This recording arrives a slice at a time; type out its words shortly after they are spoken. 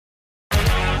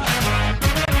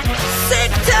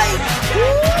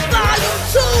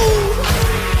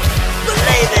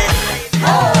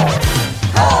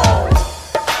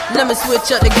Let me switch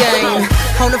up the game.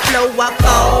 On the floor, I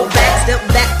fall back, step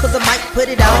back, cause I might put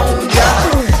it on,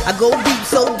 yeah. I go deep,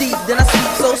 so deep, then I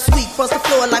sweep so sweet, cross the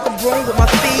floor like a broom with my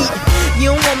feet.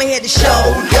 You don't want me head to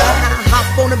shoulder. I hop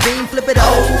on the beam, flip it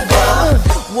over.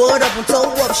 Wood up and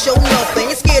toe up, show up.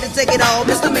 Ain't scared to take it all,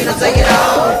 misdemeanor, take it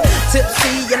all.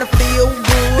 Tipsy and I feel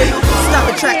good. Stop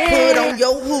the track, put on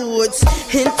your hoods.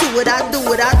 Into it, I do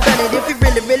it, I done it. If you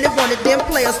really, really want it, then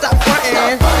play or stop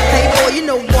frontin'. Hey boy, you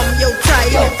know I'm your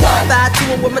type.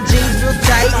 5'2" with my jeans real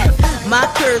tight. My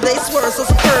curve, they swerve so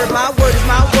superb. My word is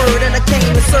my word, and I came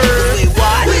to serve. We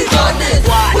run this,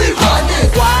 we run this,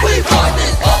 we run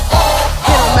this.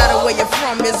 It don't matter where you're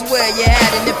from, it's where you're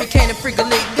at. And if you can't freak a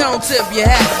leak, don't tip your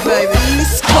hats, baby.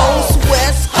 East Coast,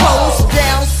 West Coast,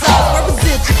 down south,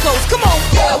 represent your coast. Come on.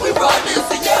 Yeah, we run this,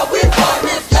 and yeah, we run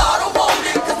this. Y'all don't want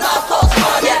it, cause our coast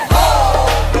run it. Oh,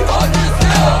 we run this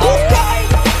now. Okay.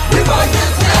 We run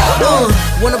this now.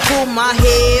 Wanna pull my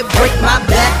head, break my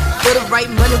back. For the right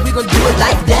money, we gon' do it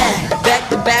like that. Back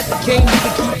to back, we can't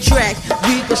even keep track.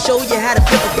 We gon' show you how to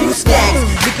flip a few stacks.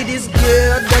 Look at this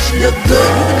girl, does she look good?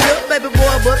 You can look, baby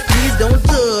boy, but please don't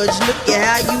judge. Look at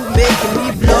how you making me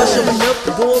blush. Showing up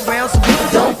to go around so people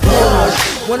don't push.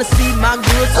 Wanna see my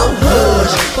girl, so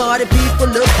hush. Party people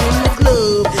look in the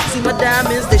club. See my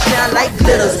diamonds, they shine like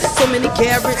glitters. So many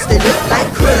carats, they look like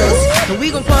critters. And we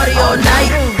gon' party all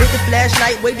night. With the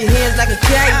flashlight, wave your hands like a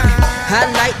kite. I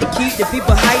like to keep the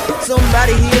people hype.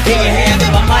 Somebody here, get your hand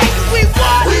in my mic. We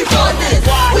run this,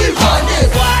 we run this,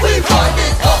 we run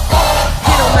this.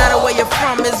 It don't matter where you're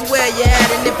from, it's where you're at.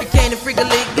 And if you can't freak a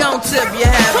leak, don't tip your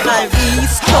hat. Like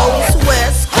East Coast,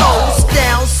 West Coast,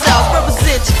 down south,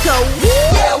 represent your coast.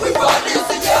 Yeah, we run this,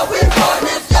 and yeah, we run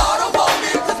this. Y'all don't want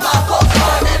it, cause my coast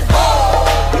run it. Oh,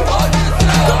 we run this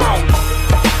now. Come on.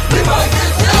 We run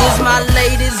this now. Here's my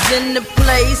ladies in the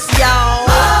place, y'all.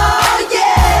 Oh,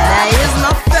 yeah. Now here's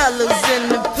my fellas in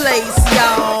the place,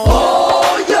 y'all.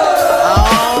 Oh, yeah.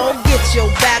 Oh, get your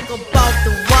back up off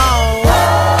the wall.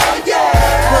 Oh,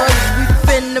 yeah. Cause we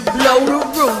finna blow the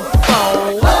roof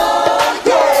off. Oh,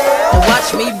 yeah. Now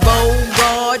watch me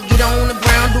Bogart, get on the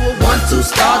ground, do a 1-2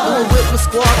 start, do it with my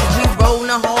squad. Cause we rollin'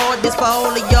 hard, this for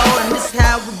all of y'all, and this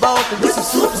how we ball. Cause we some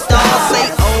super